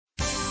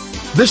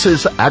This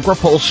is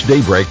AgriPulse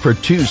Daybreak for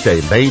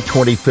Tuesday, May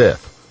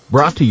 25th.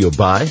 Brought to you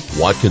by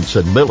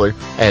Watkinson Miller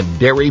and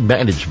Dairy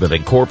Management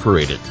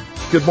Incorporated.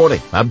 Good morning.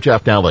 I'm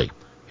Jeff Nally.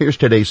 Here's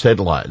today's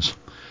headlines.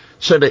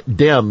 Senate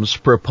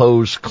Dems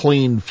propose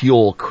clean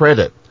fuel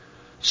credit.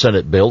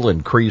 Senate bill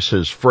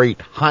increases freight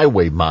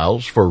highway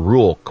miles for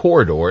rural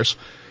corridors,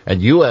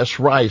 and U.S.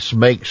 rice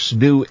makes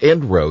new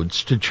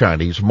inroads to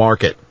Chinese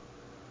market.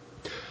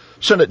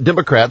 Senate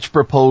Democrats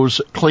propose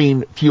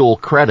clean fuel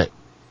credit.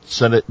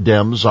 Senate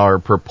Dems are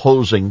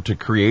proposing to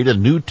create a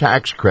new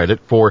tax credit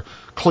for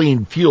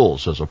clean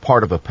fuels as a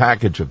part of a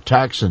package of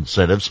tax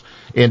incentives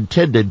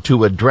intended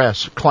to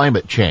address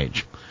climate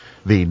change.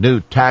 The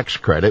new tax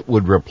credit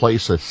would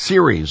replace a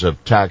series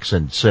of tax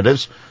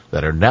incentives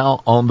that are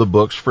now on the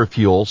books for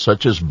fuels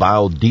such as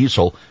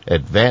biodiesel,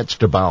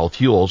 advanced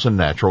biofuels, and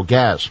natural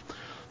gas.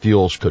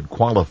 Fuels could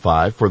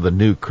qualify for the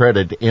new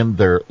credit if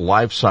their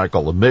life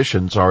cycle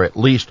emissions are at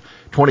least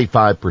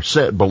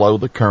 25% below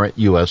the current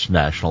U.S.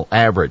 national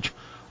average.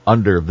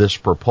 Under this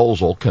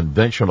proposal,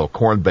 conventional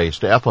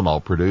corn-based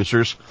ethanol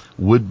producers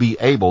would be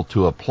able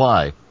to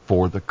apply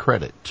for the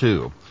credit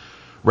too.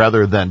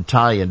 Rather than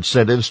tie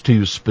incentives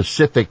to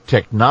specific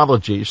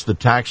technologies, the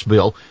tax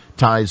bill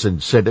ties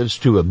incentives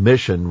to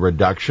emission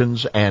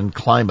reductions and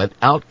climate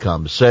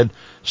outcomes, said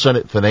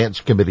Senate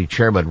Finance Committee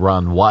Chairman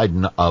Ron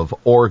Wyden of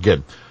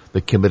Oregon. The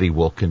committee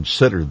will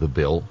consider the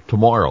bill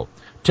tomorrow.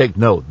 Take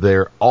note,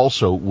 there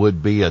also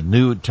would be a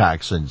new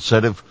tax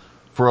incentive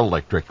for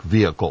electric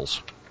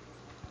vehicles.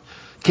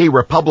 Key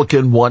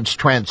Republican wants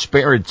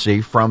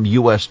transparency from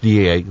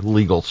USDA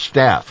legal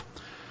staff.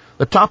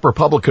 The top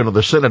Republican of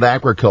the Senate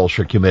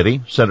Agriculture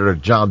Committee, Senator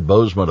John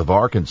Boozman of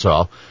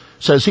Arkansas,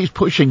 says he's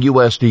pushing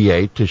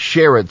USDA to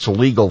share its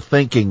legal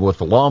thinking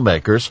with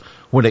lawmakers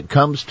when it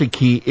comes to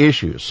key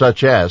issues,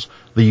 such as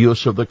the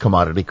use of the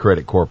Commodity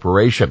Credit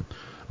Corporation.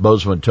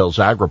 Boozman tells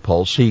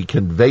AgriPulse he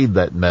conveyed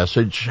that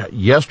message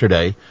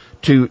yesterday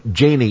to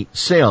Janie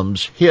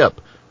Sims Hipp,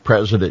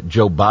 President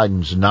Joe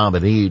Biden's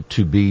nominee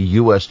to be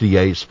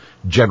USDA's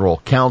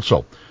general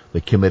counsel.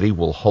 The committee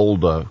will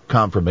hold a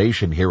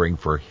confirmation hearing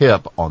for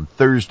Hipp on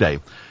Thursday.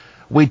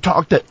 We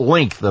talked at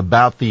length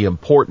about the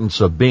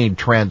importance of being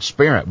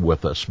transparent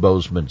with us,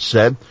 Boozman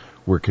said.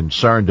 We're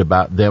concerned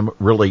about them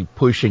really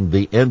pushing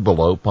the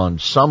envelope on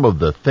some of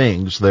the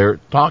things they're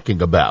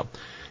talking about.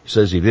 He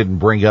says he didn't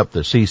bring up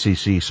the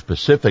CCC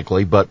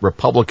specifically, but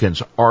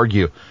Republicans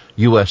argue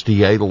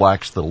USDA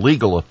lacks the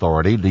legal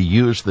authority to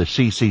use the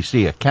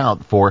CCC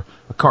account for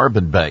a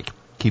carbon bank.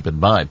 Keep in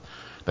mind,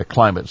 the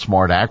Climate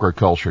Smart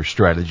Agriculture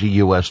Strategy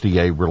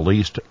USDA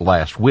released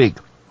last week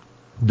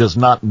does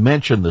not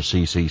mention the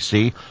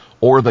CCC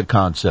or the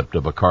concept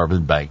of a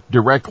carbon bank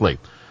directly,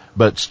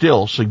 but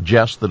still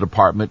suggests the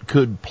department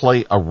could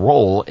play a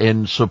role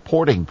in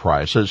supporting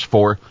prices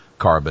for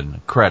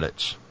carbon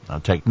credits. Now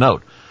take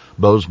note,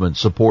 Boozman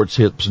supports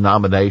Hipp's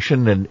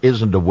nomination and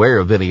isn't aware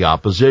of any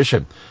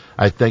opposition.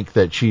 I think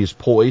that she's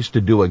poised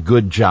to do a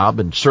good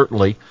job and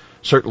certainly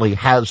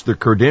has the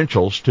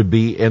credentials to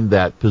be in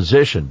that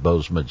position,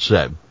 Boozman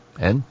said.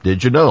 And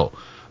did you know,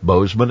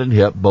 Boozman and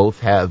Hipp both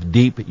have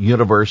deep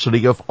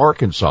University of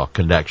Arkansas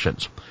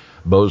connections.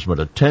 Boozman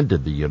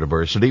attended the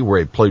university where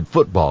he played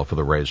football for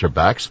the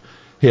Razorbacks.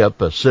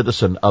 Hipp, a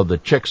citizen of the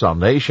Chickasaw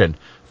Nation,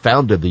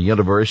 founded the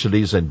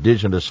university's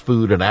Indigenous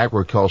Food and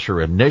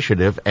Agriculture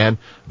Initiative and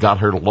got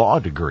her law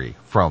degree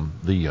from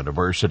the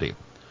university.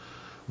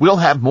 We'll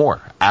have more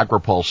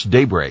AgriPulse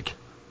Daybreak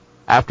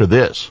after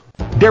this.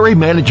 Dairy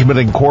Management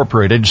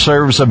Incorporated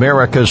serves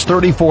America's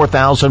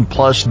 34,000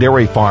 plus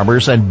dairy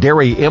farmers and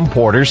dairy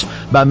importers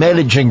by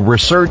managing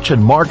research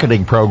and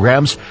marketing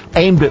programs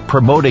aimed at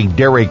promoting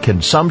dairy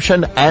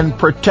consumption and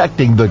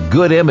protecting the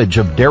good image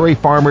of dairy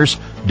farmers,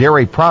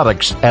 dairy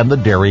products, and the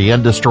dairy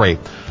industry.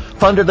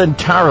 Funded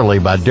entirely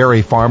by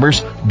dairy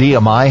farmers,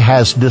 DMI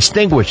has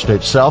distinguished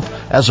itself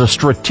as a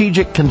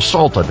strategic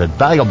consultant and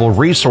valuable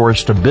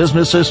resource to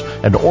businesses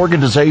and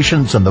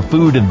organizations in the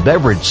food and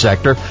beverage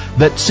sector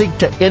that seek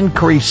to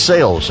increase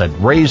sales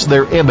and raise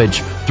their image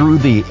through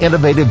the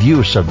innovative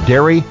use of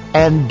dairy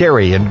and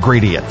dairy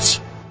ingredients.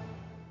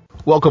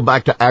 Welcome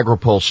back to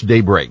AgriPulse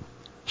Daybreak.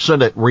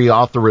 Senate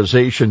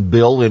reauthorization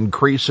bill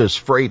increases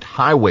freight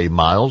highway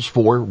miles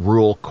for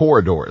rural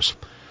corridors.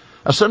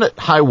 A Senate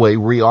highway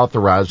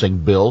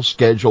reauthorizing bill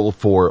scheduled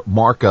for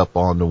markup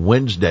on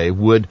Wednesday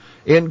would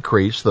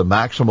increase the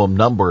maximum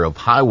number of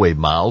highway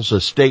miles a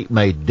state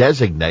may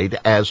designate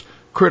as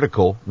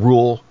critical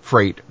rural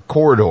freight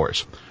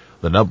corridors.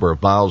 The number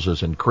of miles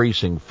is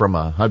increasing from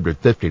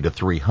 150 to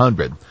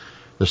 300.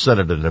 The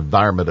Senate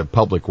Environment and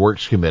Public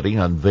Works Committee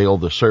unveiled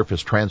the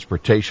Surface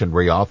Transportation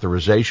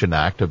Reauthorization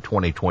Act of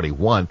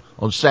 2021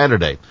 on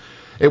Saturday.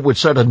 It would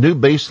set a new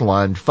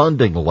baseline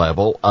funding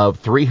level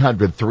of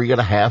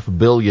 $303.5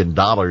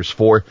 billion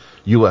for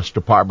U.S.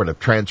 Department of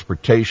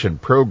Transportation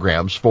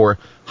programs for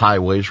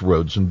highways,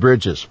 roads, and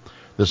bridges.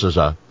 This is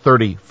a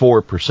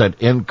 34%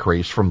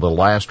 increase from the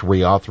last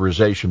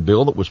reauthorization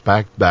bill that was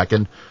passed back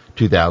in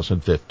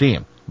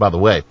 2015. By the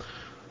way,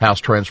 House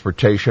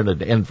Transportation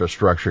and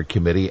Infrastructure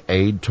Committee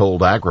aide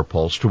told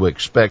AgriPulse to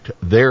expect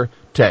their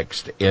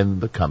text in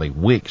the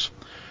coming weeks.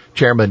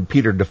 Chairman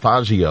Peter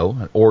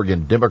DeFazio, an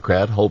Oregon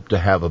Democrat, hoped to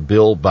have a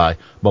bill by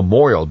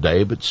Memorial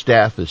Day, but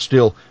staff is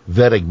still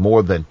vetting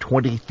more than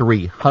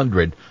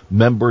 2,300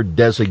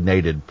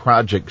 member-designated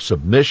project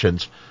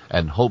submissions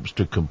and hopes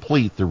to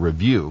complete the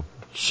review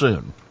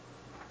soon.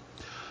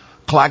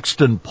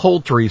 Claxton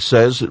Poultry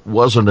says it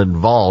wasn't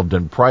involved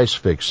in price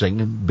fixing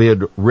and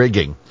bid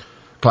rigging.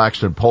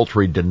 Claxton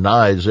Poultry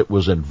denies it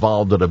was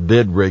involved in a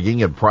bid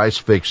rigging and price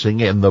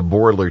fixing in the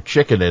broiler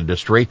chicken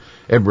industry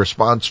in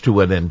response to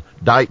an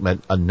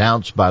indictment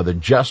announced by the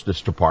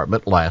Justice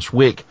Department last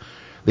week.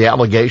 The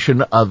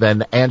allegation of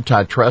an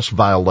antitrust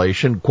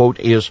violation, quote,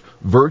 is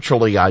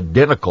virtually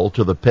identical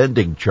to the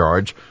pending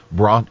charge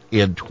brought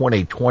in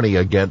 2020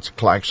 against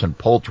Claxton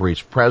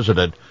Poultry's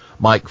president,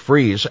 Mike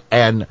Freeze,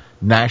 and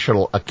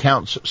National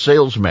Accounts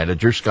Sales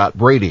Manager Scott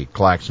Brady,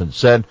 Claxton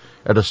said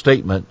in a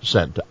statement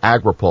sent to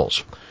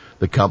AgriPulse.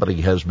 The company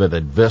has been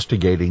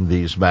investigating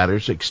these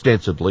matters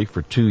extensively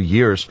for 2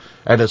 years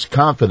and is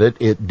confident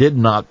it did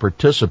not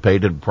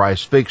participate in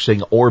price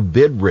fixing or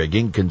bid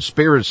rigging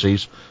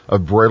conspiracies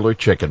of broiler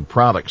chicken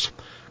products.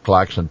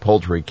 Claxton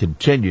Poultry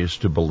continues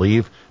to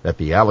believe that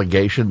the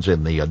allegations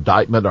in the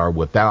indictment are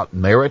without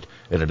merit,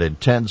 and it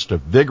intends to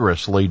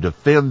vigorously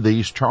defend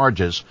these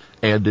charges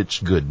and its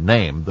good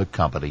name, the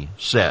company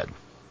said.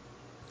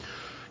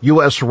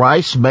 U.S.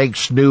 rice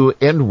makes new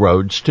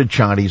inroads to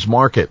Chinese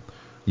market.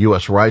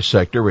 U.S. rice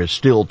sector is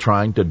still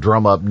trying to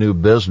drum up new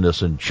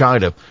business in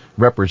China.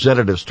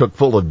 Representatives took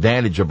full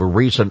advantage of a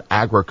recent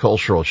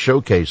agricultural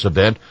showcase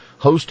event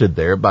hosted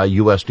there by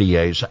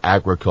USDA's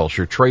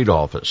Agriculture Trade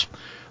Office.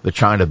 The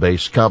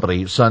China-based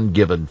company Sun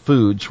Given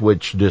Foods,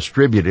 which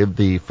distributed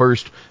the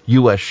first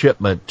U.S.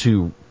 shipment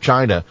to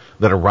China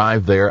that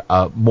arrived there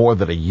more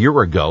than a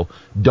year ago,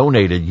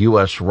 donated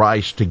U.S.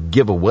 rice to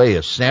give away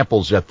as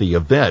samples at the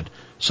event,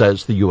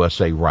 says the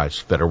USA Rice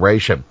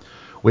Federation.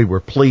 We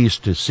were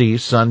pleased to see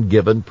Sun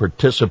Given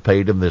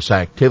participate in this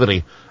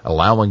activity,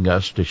 allowing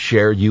us to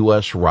share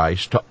U.S.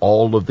 rice to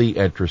all of the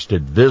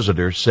interested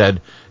visitors,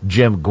 said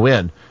Jim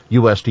Gwynn,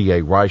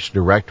 USDA Rice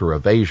Director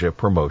of Asia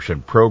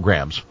Promotion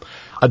Programs.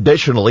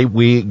 Additionally,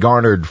 we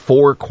garnered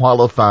 4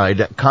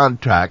 qualified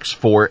contacts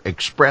for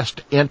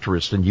expressed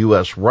interest in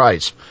U.S.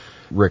 rice,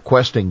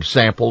 requesting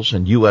samples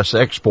and U.S.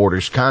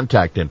 exporters'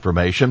 contact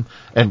information,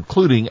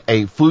 including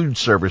a food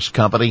service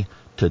company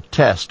to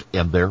test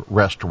in their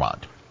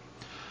restaurant.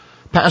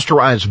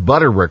 Pasteurized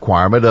butter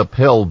requirement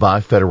upheld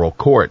by federal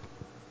court.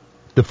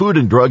 The Food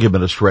and Drug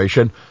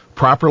Administration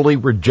properly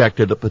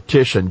rejected a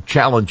petition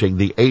challenging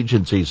the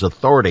agency's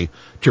authority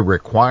to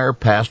require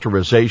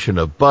pasteurization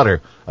of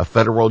butter, a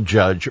federal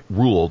judge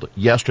ruled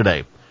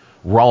yesterday.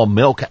 Raw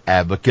milk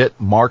advocate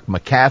Mark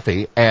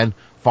McAfee and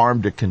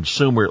Farm to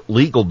Consumer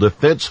Legal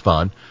Defense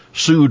Fund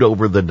sued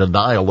over the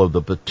denial of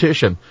the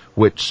petition,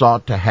 which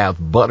sought to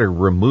have butter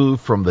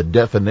removed from the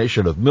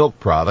definition of milk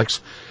products,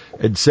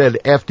 and said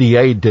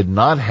FDA did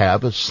not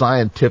have a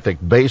scientific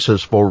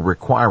basis for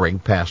requiring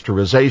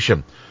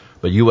pasteurization.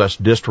 But U.S.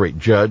 District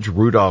Judge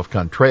Rudolph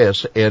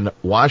Contreras in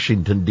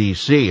Washington,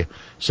 D.C.,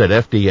 said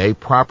FDA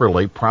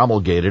properly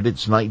promulgated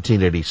its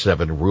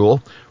 1987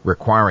 rule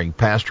requiring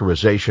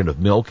pasteurization of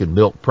milk and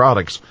milk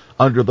products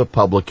under the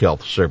Public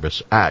Health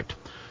Service Act.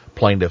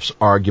 Plaintiff's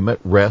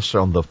argument rests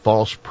on the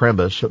false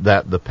premise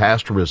that the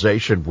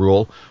pasteurization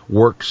rule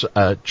works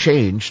a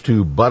change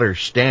to butter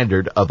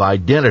standard of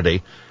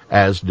identity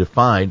as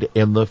defined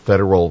in the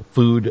Federal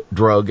Food,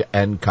 Drug,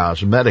 and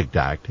Cosmetic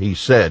Act, he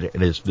said in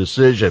his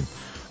decision.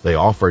 They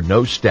offer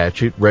no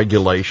statute,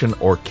 regulation,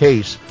 or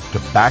case to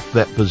back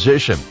that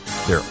position.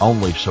 Their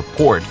only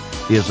support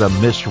is a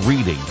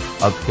misreading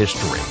of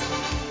history.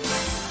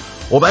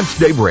 Well, that's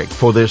Daybreak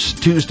for this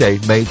Tuesday,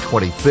 May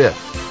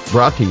 25th.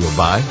 Brought to you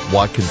by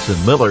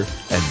Watkinson Miller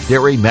and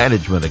Dairy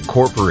Management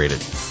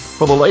Incorporated.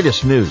 For the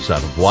latest news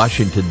out of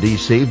Washington,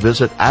 D.C.,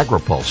 visit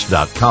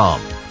agripulse.com.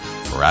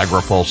 For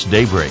AgriPulse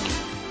Daybreak,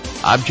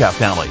 I'm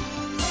Jeff Alley.